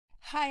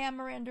Hi, I'm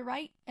Miranda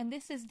Wright, and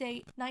this is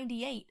day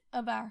 98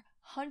 of our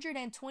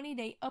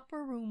 120-day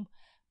Upper Room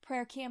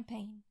prayer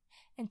campaign.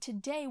 And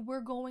today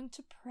we're going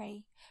to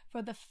pray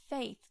for the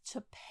faith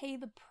to pay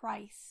the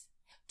price,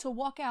 to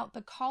walk out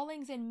the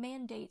callings and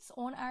mandates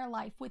on our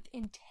life with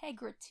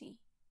integrity,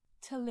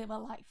 to live a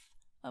life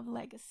of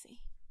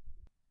legacy.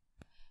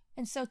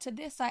 And so to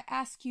this I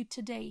ask you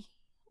today,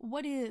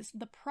 what is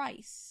the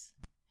price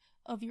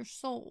of your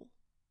soul?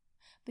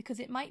 Because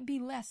it might be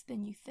less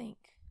than you think.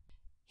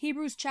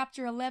 Hebrews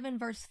chapter 11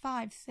 verse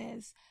 5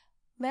 says,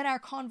 "Let our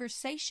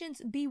conversations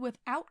be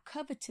without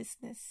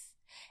covetousness,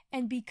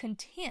 and be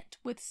content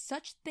with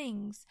such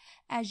things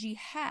as ye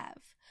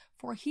have,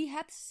 for he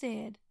hath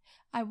said,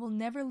 I will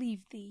never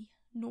leave thee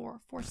nor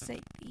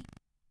forsake thee."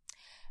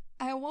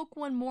 I awoke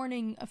one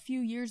morning a few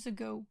years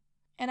ago,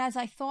 and as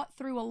I thought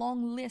through a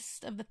long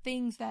list of the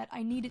things that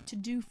I needed to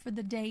do for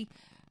the day,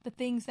 the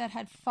things that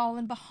had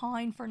fallen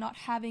behind for not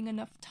having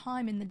enough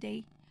time in the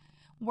day,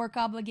 work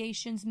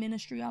obligations,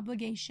 ministry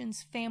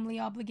obligations, family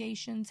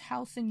obligations,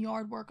 house and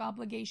yard work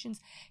obligations,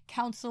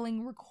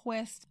 counseling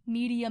requests,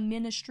 media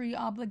ministry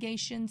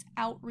obligations,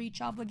 outreach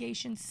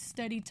obligations,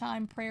 study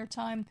time, prayer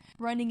time,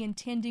 running and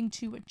tending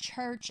to a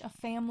church, a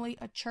family,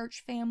 a church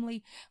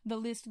family. The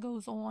list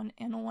goes on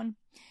and on.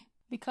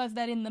 Because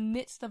that in the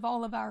midst of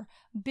all of our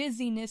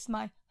busyness,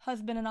 my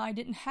husband and I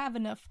didn't have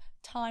enough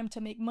time to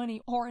make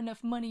money or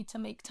enough money to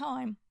make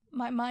time.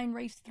 My mind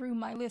raced through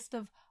my list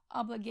of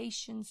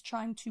obligations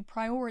trying to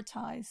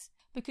prioritize,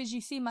 because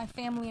you see, my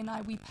family and I,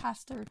 we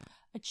pastor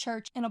a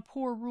church in a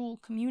poor rural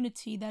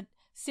community that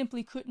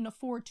simply couldn't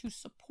afford to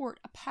support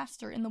a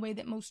pastor in the way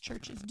that most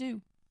churches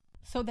do.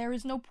 So there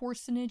is no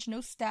parsonage,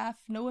 no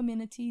staff, no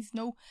amenities,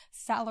 no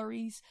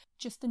salaries,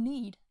 just a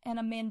need and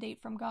a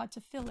mandate from God to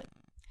fill it.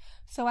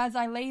 So as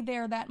I lay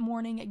there that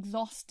morning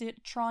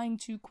exhausted, trying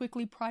to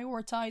quickly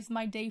prioritize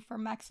my day for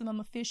maximum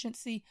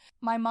efficiency,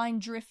 my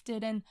mind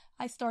drifted and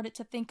I started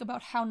to think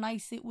about how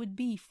nice it would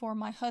be for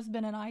my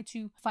husband and I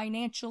to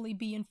financially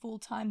be in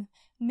full-time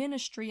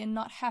ministry and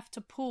not have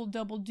to pull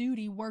double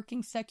duty,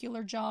 working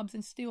secular jobs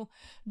and still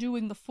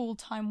doing the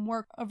full-time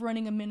work of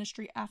running a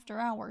ministry after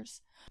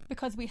hours.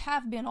 Because we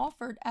have been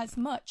offered as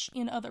much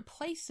in other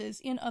places,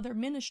 in other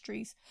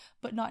ministries,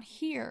 but not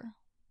here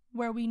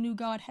where we knew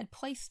God had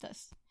placed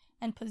us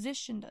and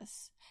positioned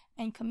us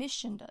and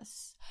commissioned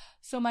us.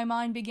 So my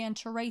mind began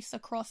to race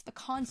across the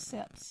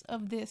concepts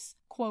of this,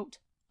 quote,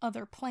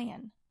 other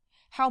plan.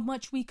 How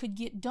much we could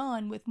get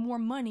done with more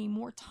money,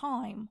 more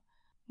time,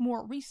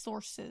 more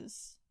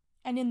resources.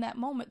 And in that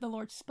moment, the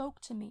Lord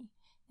spoke to me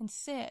and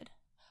said,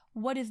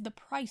 "What is the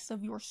price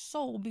of your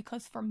soul?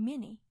 Because for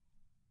many,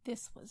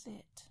 this was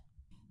it."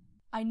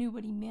 I knew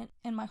what he meant,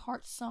 and my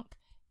heart sunk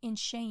in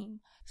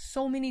shame.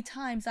 So many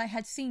times I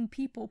had seen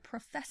people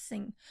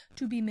professing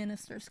to be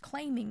ministers,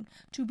 claiming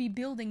to be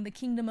building the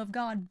kingdom of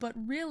God, but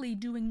really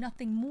doing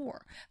nothing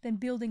more than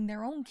building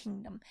their own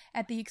kingdom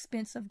at the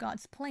expense of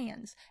God's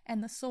plans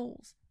and the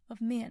souls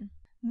of men.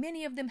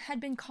 Many of them had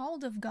been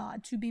called of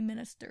God to be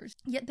ministers,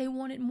 yet they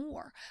wanted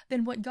more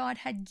than what God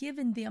had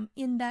given them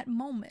in that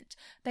moment.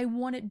 They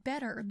wanted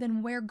better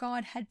than where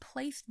God had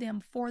placed them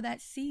for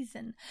that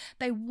season.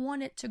 They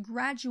wanted to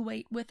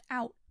graduate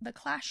without the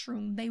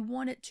classroom. They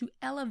wanted to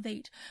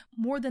elevate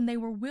more than they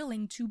were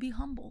willing to be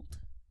humbled,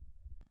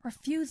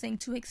 refusing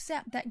to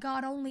accept that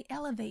God only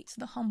elevates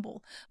the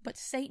humble, but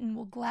Satan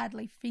will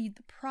gladly feed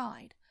the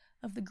pride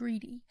of the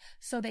greedy.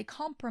 So they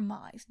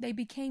compromised. They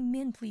became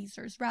men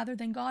pleasers rather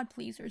than God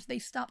pleasers. They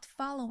stopped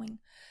following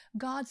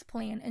God's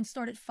plan and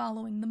started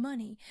following the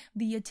money,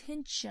 the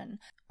attention,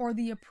 or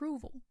the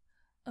approval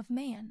of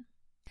man.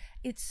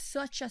 It's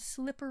such a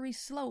slippery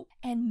slope,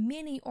 and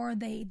many are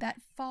they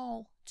that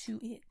fall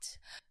to it.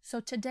 So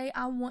today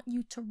I want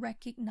you to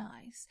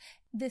recognize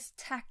this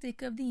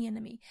tactic of the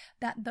enemy,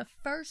 that the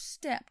first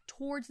step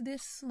towards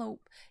this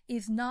slope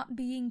is not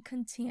being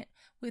content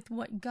with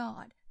what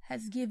God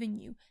has given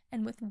you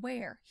and with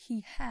where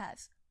he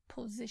has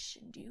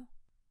positioned you.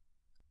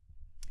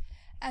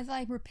 As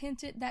I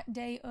repented that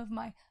day of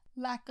my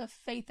lack of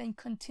faith and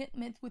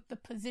contentment with the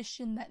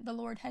position that the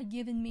Lord had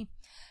given me,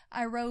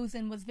 I rose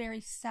and was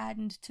very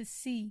saddened to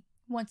see,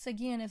 once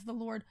again, as the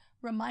Lord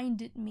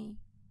reminded me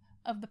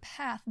of the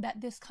path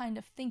that this kind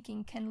of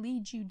thinking can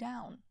lead you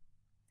down.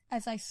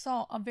 As I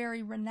saw a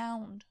very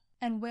renowned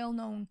and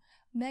well-known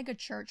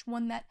megachurch,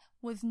 one that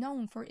was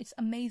known for its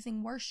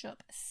amazing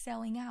worship,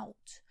 selling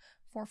out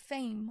for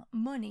fame,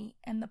 money,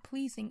 and the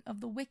pleasing of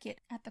the wicked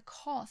at the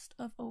cost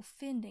of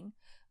offending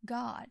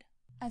God.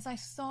 As I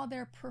saw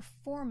their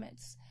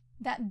performance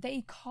that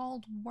they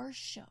called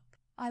worship,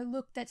 I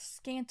looked at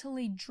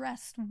scantily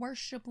dressed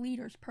worship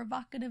leaders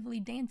provocatively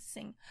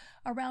dancing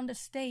around a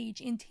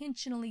stage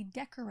intentionally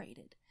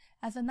decorated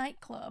as a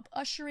nightclub,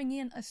 ushering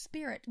in a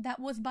spirit that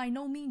was by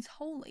no means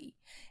holy,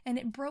 and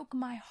it broke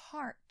my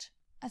heart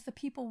as the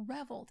people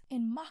reveled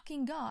in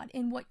mocking God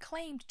in what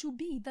claimed to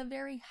be the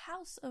very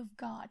house of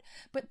God.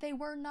 But they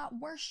were not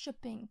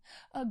worshiping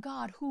a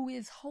God who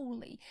is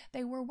holy.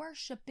 They were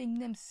worshiping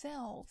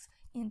themselves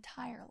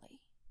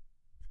entirely.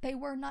 They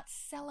were not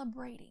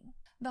celebrating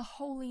the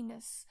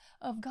holiness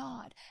of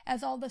God,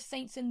 as all the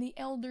saints and the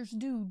elders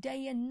do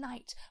day and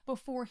night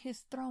before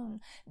his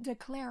throne,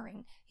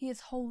 declaring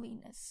his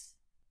holiness.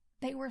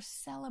 They were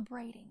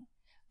celebrating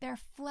their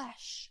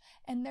flesh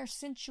and their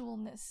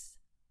sensualness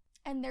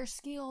and their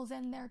skills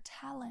and their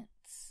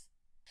talents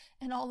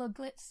and all the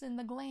glitz and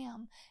the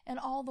glam, and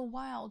all the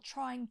while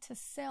trying to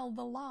sell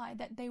the lie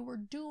that they were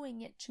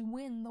doing it to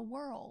win the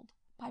world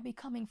by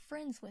becoming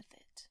friends with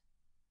it.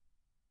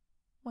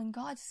 When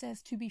God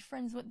says to be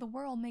friends with the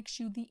world makes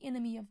you the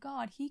enemy of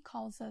God, he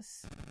calls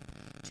us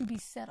to be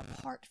set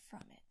apart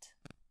from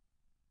it,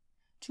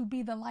 to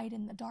be the light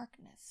in the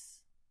darkness,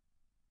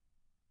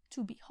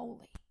 to be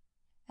holy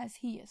as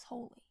he is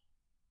holy,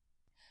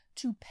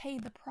 to pay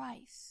the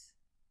price,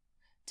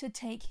 to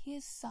take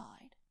his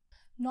side,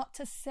 not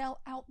to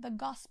sell out the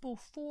gospel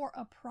for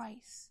a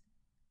price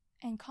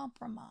and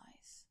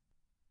compromise.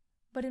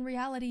 But in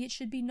reality, it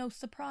should be no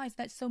surprise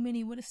that so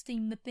many would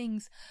esteem the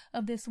things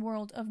of this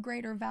world of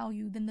greater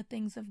value than the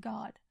things of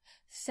God,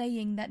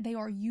 saying that they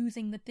are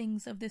using the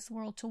things of this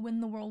world to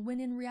win the world,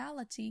 when in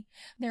reality,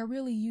 they're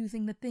really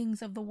using the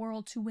things of the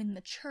world to win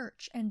the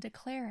church, and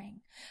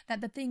declaring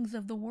that the things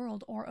of the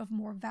world are of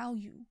more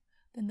value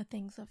than the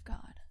things of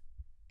God.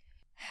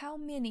 How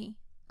many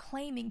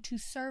claiming to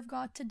serve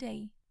God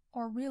today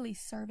are really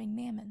serving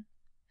mammon?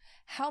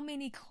 How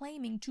many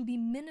claiming to be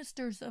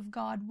ministers of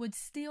God would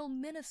still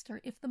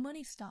minister if the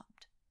money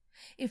stopped,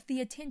 if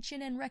the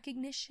attention and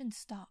recognition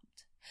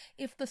stopped,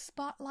 if the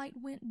spotlight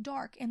went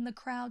dark and the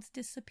crowds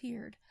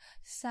disappeared?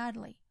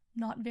 Sadly,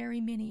 not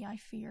very many, I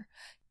fear,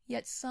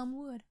 yet some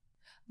would.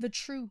 The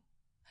true,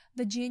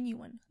 the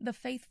genuine, the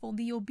faithful,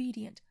 the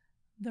obedient,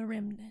 the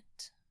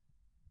remnant.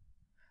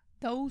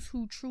 Those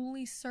who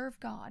truly serve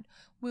God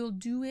will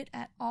do it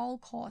at all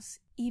costs,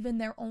 even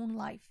their own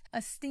life,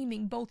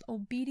 esteeming both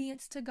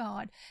obedience to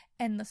God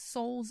and the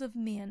souls of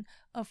men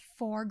of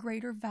far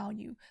greater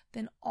value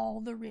than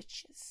all the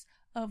riches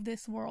of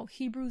this world.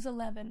 Hebrews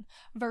 11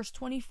 verse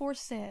 24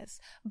 says,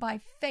 by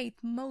faith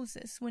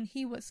Moses, when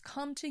he was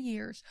come to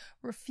years,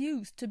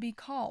 refused to be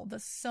called the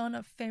son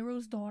of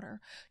Pharaoh's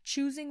daughter,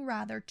 choosing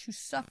rather to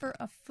suffer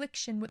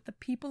affliction with the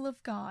people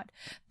of God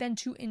than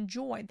to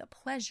enjoy the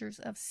pleasures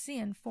of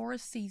sin for a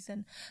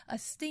season,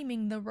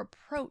 esteeming the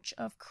reproach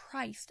of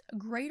Christ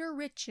greater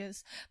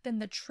riches than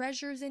the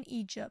treasures in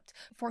Egypt,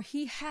 for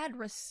he had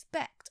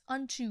respect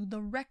unto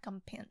the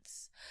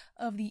recompense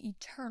of the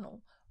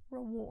eternal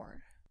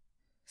reward.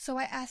 So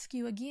I ask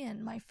you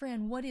again, my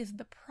friend, what is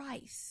the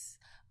price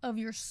of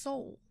your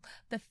soul?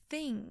 The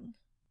thing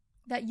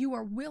that you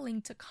are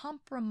willing to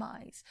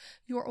compromise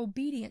your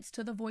obedience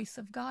to the voice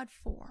of God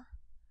for?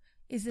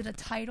 Is it a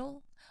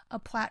title, a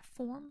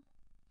platform,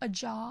 a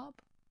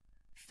job,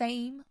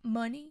 fame,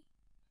 money,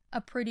 a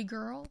pretty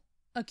girl,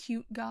 a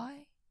cute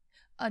guy,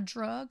 a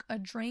drug, a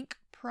drink,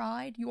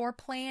 pride, your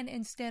plan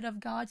instead of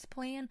God's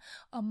plan,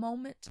 a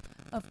moment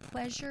of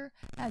pleasure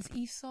as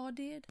Esau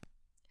did?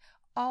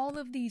 All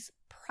of these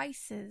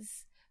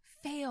prices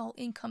fail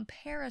in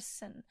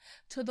comparison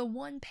to the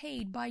one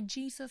paid by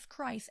Jesus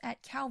Christ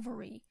at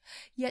Calvary.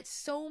 Yet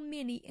so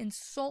many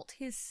insult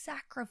his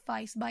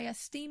sacrifice by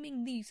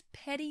esteeming these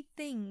petty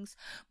things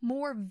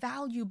more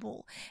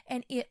valuable,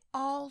 and it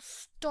all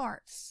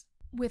starts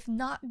with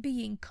not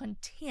being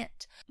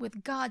content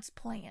with God's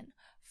plan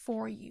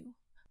for you.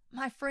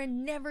 My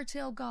friend, never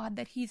tell God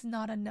that he's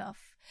not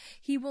enough.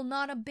 He will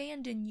not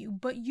abandon you,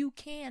 but you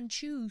can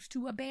choose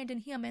to abandon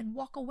him and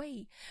walk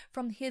away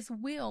from his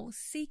will,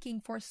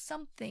 seeking for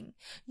something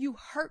you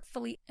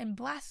hurtfully and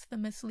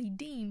blasphemously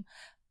deem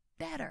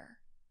better.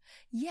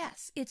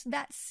 Yes, it's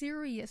that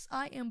serious.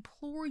 I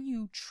implore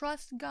you,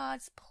 trust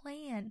God's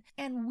plan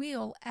and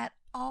will at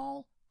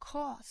all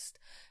cost.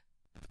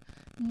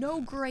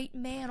 No great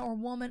man or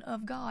woman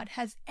of God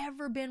has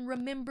ever been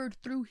remembered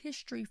through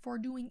history for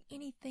doing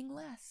anything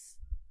less.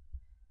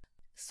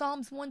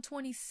 Psalms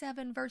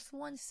 127 verse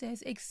 1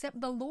 says,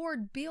 except the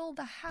Lord build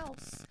the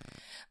house,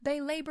 they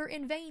labor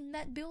in vain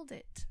that build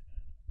it.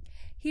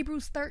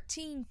 Hebrews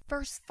 13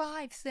 verse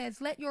 5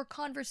 says, let your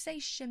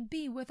conversation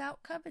be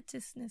without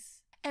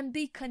covetousness, and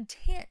be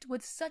content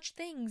with such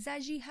things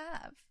as ye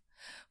have.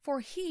 For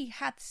he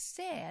hath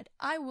said,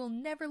 I will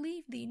never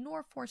leave thee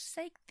nor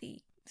forsake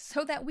thee,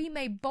 so that we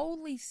may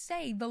boldly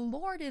say, the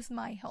Lord is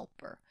my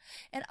helper,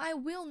 and I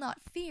will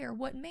not fear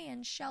what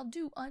man shall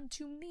do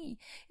unto me.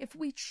 If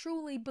we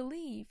truly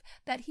believe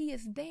that he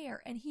is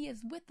there and he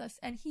is with us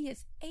and he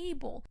is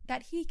able,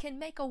 that he can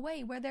make a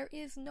way where there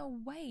is no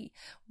way,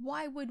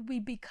 why would we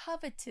be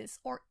covetous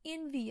or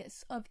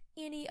envious of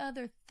any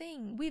other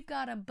thing? We've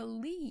got to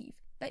believe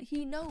that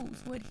he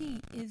knows what he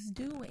is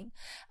doing.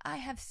 I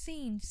have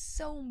seen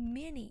so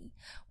many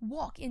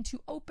walk into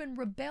open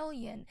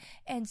rebellion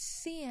and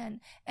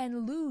sin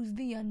and lose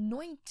the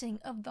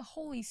anointing of the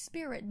Holy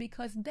Spirit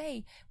because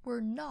they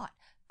were not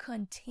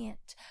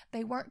content.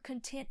 They weren't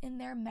content in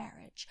their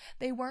marriage.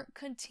 They weren't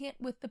content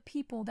with the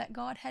people that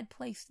God had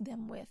placed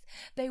them with.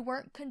 They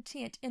weren't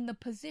content in the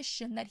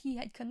position that he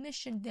had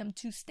commissioned them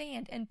to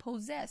stand and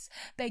possess.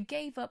 They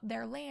gave up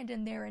their land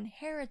and their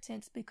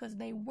inheritance because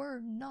they were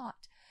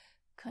not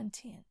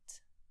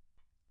content.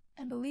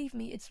 And believe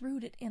me, it's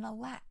rooted in a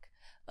lack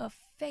of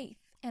faith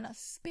and a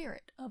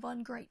spirit of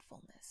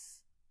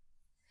ungratefulness.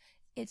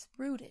 It's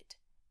rooted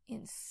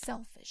in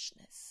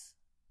selfishness.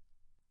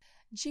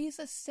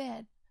 Jesus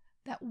said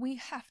that we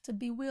have to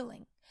be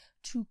willing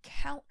to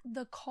count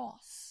the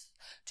costs,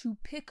 to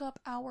pick up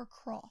our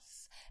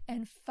cross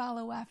and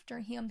follow after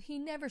him. He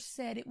never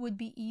said it would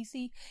be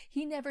easy.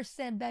 He never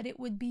said that it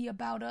would be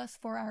about us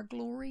for our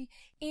glory.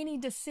 Any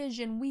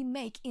decision we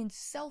make in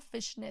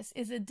selfishness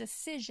is a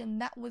decision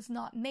that was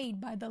not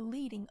made by the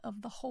leading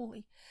of the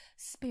Holy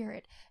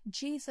Spirit.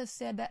 Jesus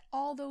said that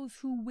all those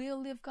who will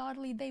live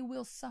godly, they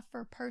will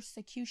suffer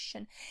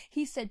persecution.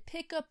 He said,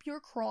 pick up your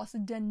cross,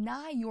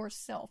 deny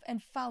yourself,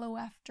 and follow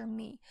after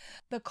me.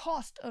 The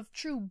cost of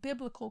true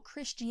biblical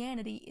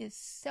Christianity is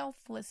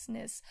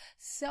selflessness,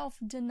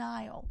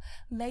 self-denial,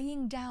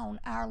 laying down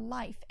our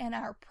life and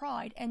our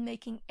pride and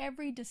making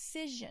every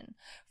decision,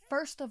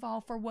 first of all,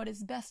 for what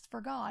is best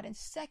for God, and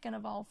second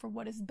of all, for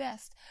what is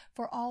best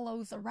for all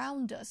those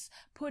around us,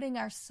 putting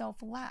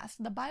ourselves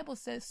last. The Bible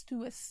says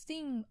to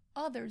esteem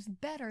others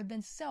better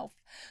than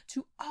self,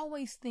 to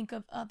always think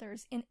of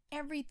others in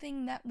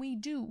everything that we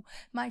do.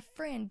 My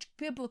friend,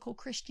 biblical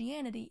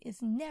Christianity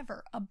is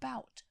never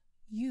about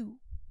you.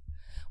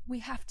 We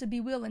have to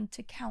be willing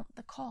to count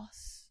the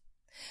costs,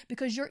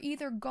 because you're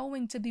either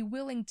going to be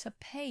willing to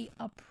pay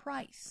a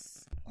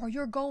price or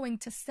you're going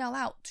to sell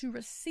out to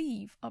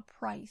receive a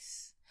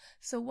price.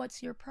 So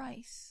what's your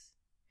price?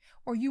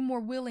 Are you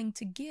more willing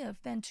to give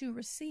than to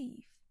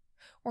receive?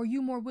 Are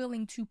you more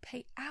willing to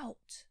pay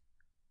out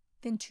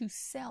than to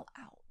sell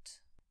out?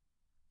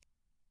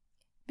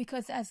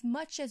 Because as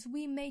much as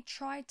we may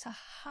try to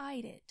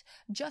hide it,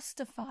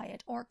 justify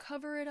it, or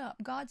cover it up,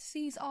 God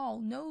sees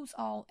all, knows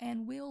all,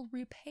 and will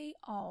repay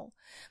all.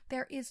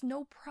 There is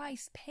no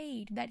price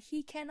paid that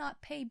he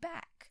cannot pay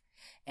back,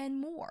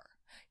 and more.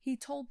 He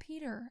told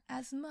Peter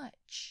as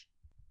much.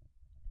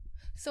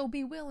 So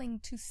be willing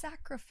to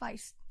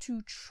sacrifice,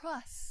 to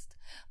trust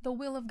the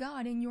will of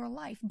God in your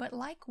life. But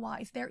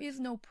likewise, there is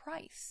no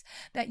price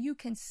that you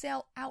can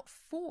sell out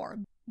for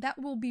that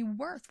will be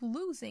worth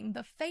losing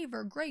the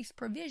favor, grace,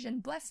 provision,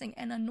 blessing,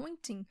 and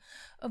anointing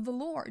of the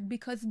Lord.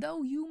 Because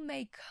though you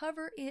may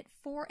cover it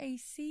for a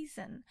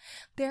season,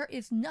 there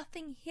is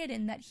nothing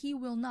hidden that he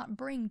will not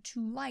bring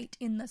to light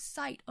in the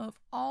sight of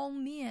all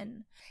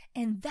men.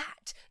 And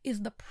that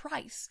is the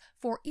price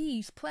for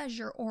ease,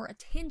 pleasure, or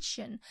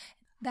attention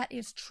that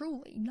is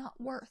truly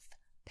not worth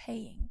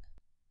paying.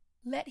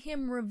 Let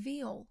him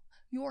reveal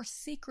your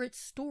secret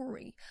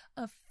story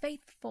of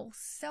faithful,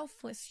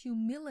 selfless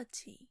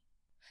humility,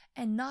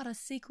 and not a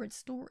secret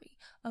story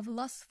of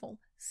lustful,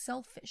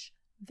 selfish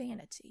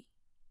vanity.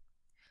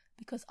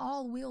 Because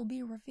all will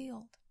be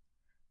revealed.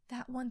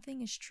 That one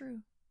thing is true.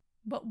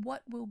 But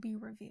what will be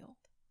revealed?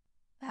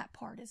 That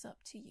part is up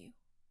to you.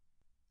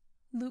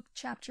 Luke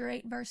chapter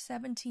 8 verse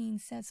 17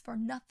 says, "For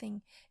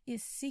nothing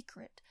is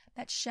secret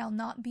that shall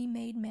not be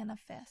made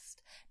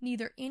manifest,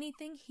 neither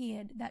anything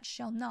hid that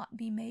shall not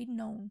be made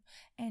known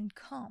and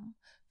come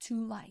to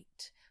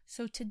light."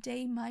 So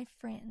today, my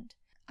friend,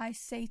 I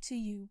say to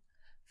you,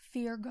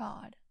 fear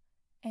God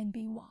and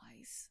be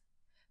wise.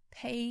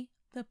 Pay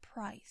the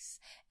price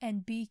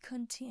and be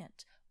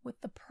content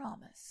with the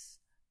promise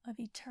of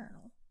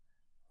eternal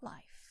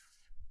life.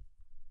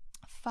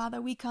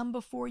 Father, we come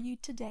before you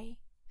today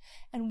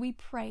and we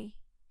pray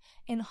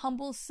in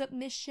humble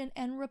submission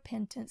and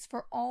repentance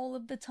for all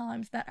of the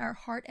times that our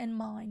heart and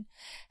mind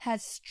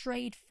has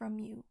strayed from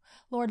you.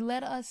 Lord,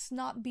 let us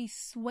not be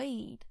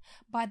swayed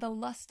by the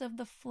lust of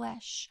the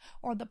flesh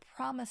or the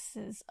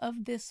promises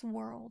of this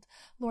world.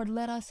 Lord,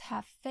 let us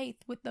have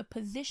faith with the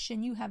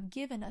position you have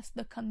given us,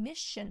 the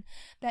commission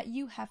that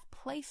you have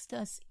placed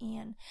us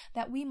in,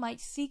 that we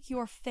might seek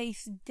your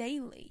face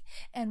daily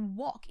and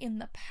walk in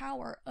the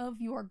power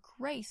of your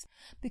grace,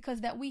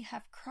 because that we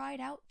have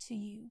cried out to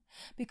you,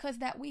 because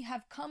that we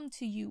have come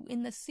to you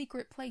in the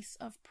secret place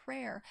of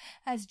prayer,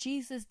 as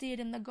Jesus did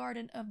in the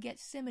Garden of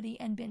Gethsemane,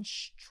 and been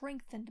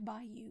strengthened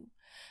by you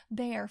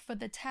there for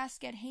the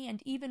task at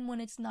hand, even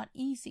when it's not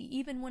easy,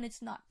 even when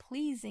it's not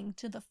pleasing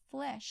to the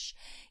flesh,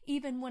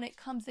 even when it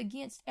comes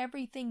against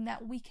everything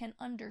that we can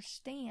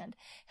understand.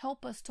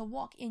 Help us to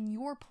walk in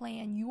your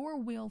plan, your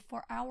will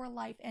for our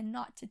life, and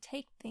not to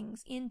take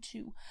things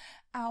into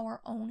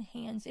our own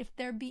hands. If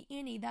there be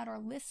any that are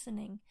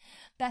listening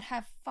that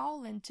have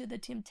fallen to the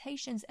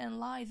temptations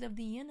and lies of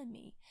the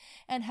enemy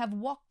and have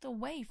walked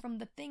away from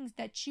the things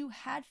that you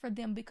had for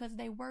them because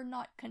they were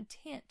not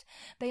content,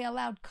 they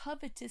allowed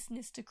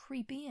covetousness to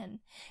creep in,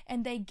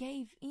 and they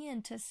gave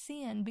in to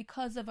sin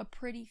because of a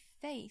pretty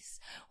face,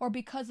 or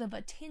because of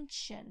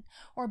attention,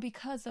 or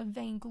because of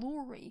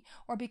vainglory,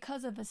 or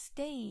because of a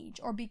stage,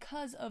 or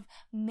because of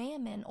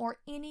mammon, or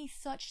any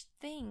such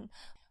thing.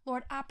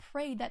 Lord, I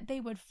pray that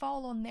they would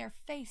fall on their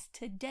face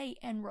today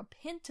and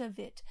repent of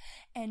it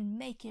and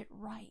make it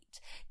right.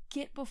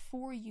 Get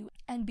before you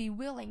and be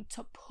willing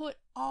to put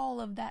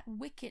all of that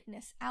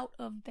wickedness out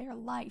of their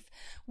life.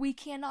 We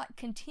cannot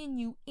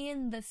continue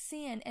in the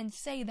sin and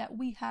say that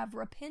we have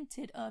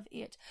repented of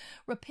it.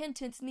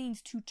 Repentance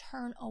means to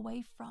turn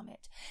away from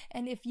it.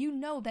 And if you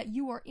know that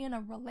you are in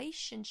a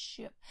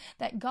relationship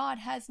that God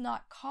has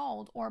not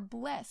called or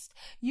blessed,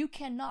 you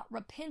cannot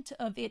repent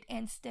of it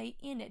and stay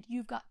in it.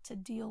 You've got to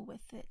deal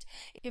with it.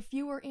 If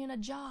you are in a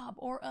job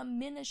or a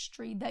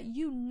ministry that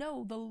you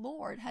know the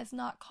Lord has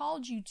not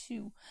called you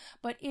to,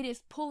 but it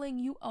is pulling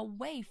you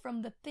away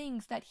from the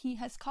things that He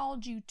has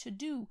called you to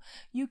do,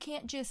 you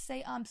can't just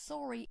say, I'm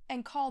sorry,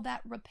 and call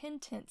that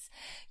repentance.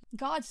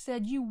 God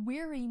said, you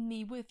weary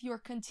me with your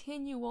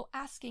continual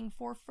asking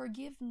for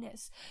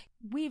forgiveness.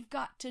 We've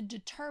got to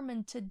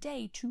determine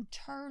today to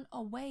turn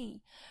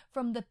away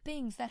from the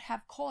things that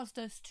have caused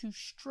us to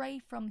stray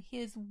from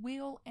His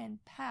will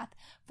and path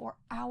for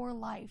our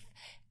life.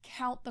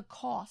 Count the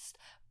cost,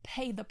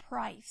 pay the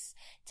price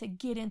to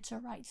get into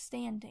right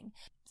standing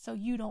so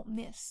you don't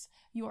miss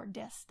your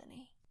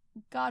destiny.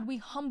 God, we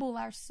humble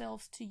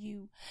ourselves to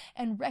you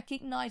and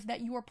recognize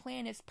that your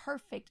plan is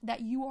perfect,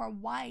 that you are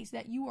wise,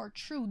 that you are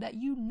true, that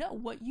you know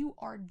what you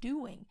are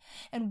doing.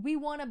 And we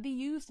want to be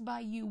used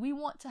by you. We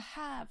want to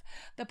have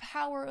the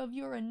power of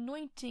your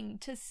anointing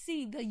to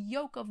see the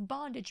yoke of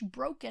bondage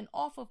broken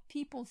off of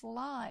people's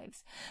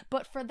lives.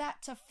 But for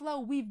that to flow,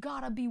 we've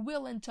got to be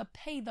willing to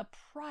pay the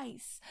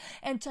price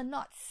and to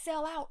not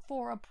sell out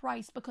for a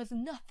price, because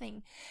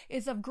nothing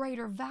is of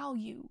greater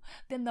value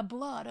than the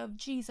blood of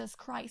Jesus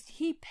Christ.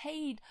 He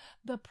paid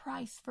the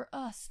price for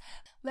us.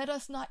 Let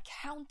us not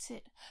count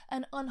it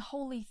an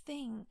unholy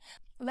thing.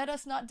 Let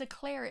us not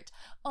declare it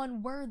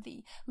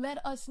unworthy.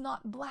 Let us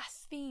not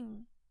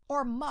blaspheme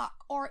or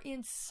mock or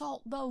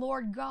insult the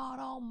Lord God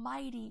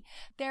Almighty.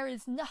 There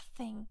is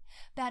nothing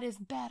that is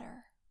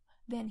better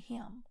than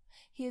Him,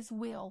 His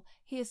will,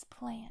 His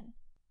plan,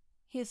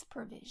 His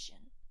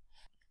provision.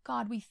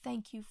 God, we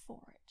thank you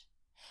for it.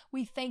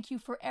 We thank you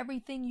for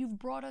everything you've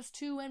brought us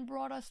to and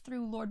brought us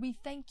through, Lord. We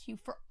thank you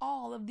for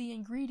all of the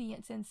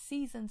ingredients and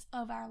seasons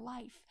of our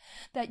life,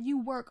 that you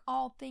work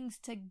all things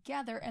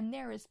together and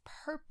there is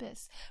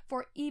purpose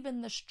for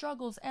even the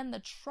struggles and the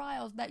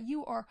trials, that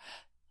you are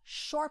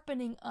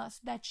sharpening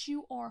us, that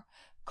you are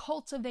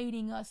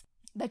cultivating us,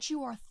 that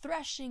you are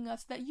threshing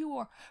us, that you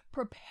are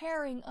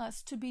preparing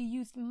us to be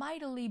used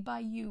mightily by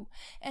you.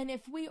 And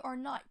if we are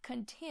not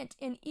content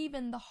in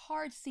even the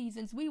hard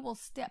seasons, we will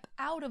step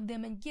out of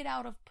them and get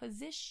out of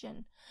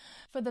position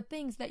for the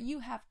things that you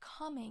have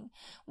coming.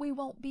 We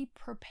won't be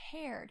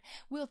prepared.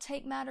 We'll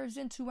take matters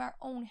into our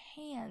own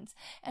hands,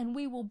 and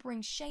we will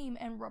bring shame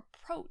and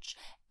reproach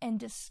and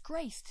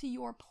disgrace to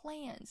your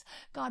plans.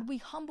 God, we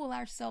humble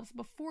ourselves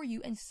before you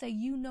and say,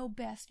 you know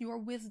best. Your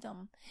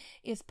wisdom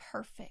is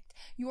perfect.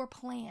 Your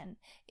plan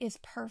is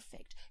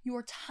perfect.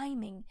 Your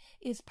timing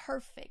is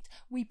perfect.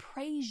 We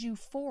praise you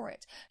for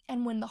it.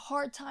 And when the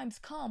hard times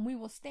come, we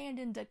will stand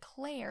and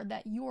declare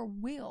that your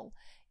will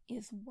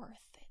is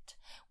worth it.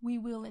 We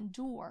will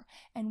endure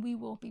and we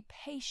will be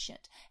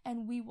patient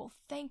and we will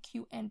thank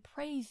you and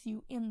praise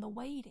you in the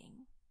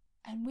waiting.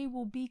 And we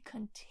will be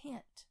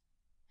content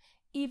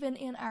even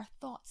in our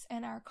thoughts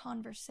and our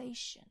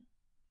conversation,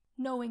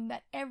 knowing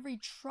that every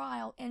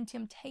trial and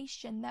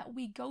temptation that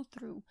we go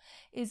through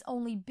is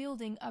only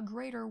building a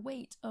greater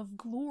weight of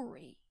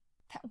glory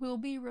that will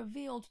be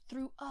revealed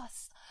through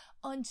us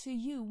unto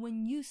you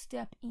when you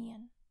step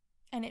in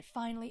and it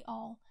finally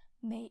all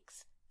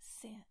makes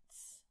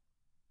sense.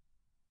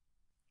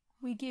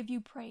 We give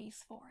you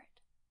praise for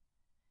it,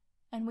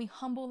 and we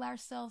humble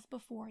ourselves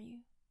before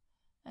you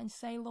and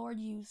say, Lord,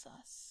 use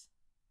us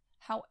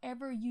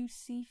however you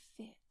see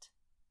fit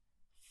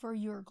for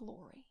your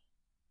glory.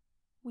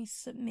 We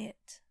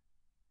submit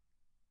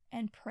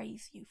and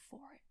praise you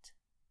for it,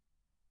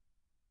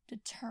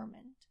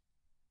 determined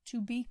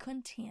to be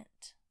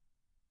content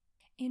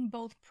in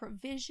both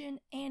provision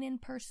and in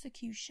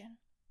persecution,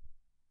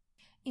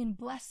 in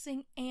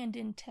blessing and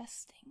in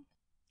testing,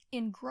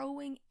 in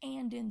growing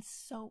and in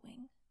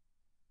sowing,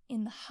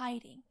 in the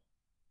hiding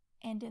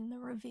and in the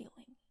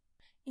revealing,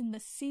 in the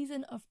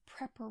season of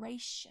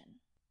preparation,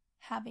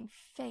 having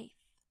faith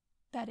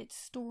that it's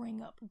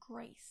storing up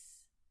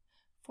grace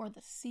for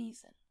the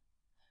season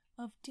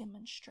of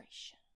demonstration.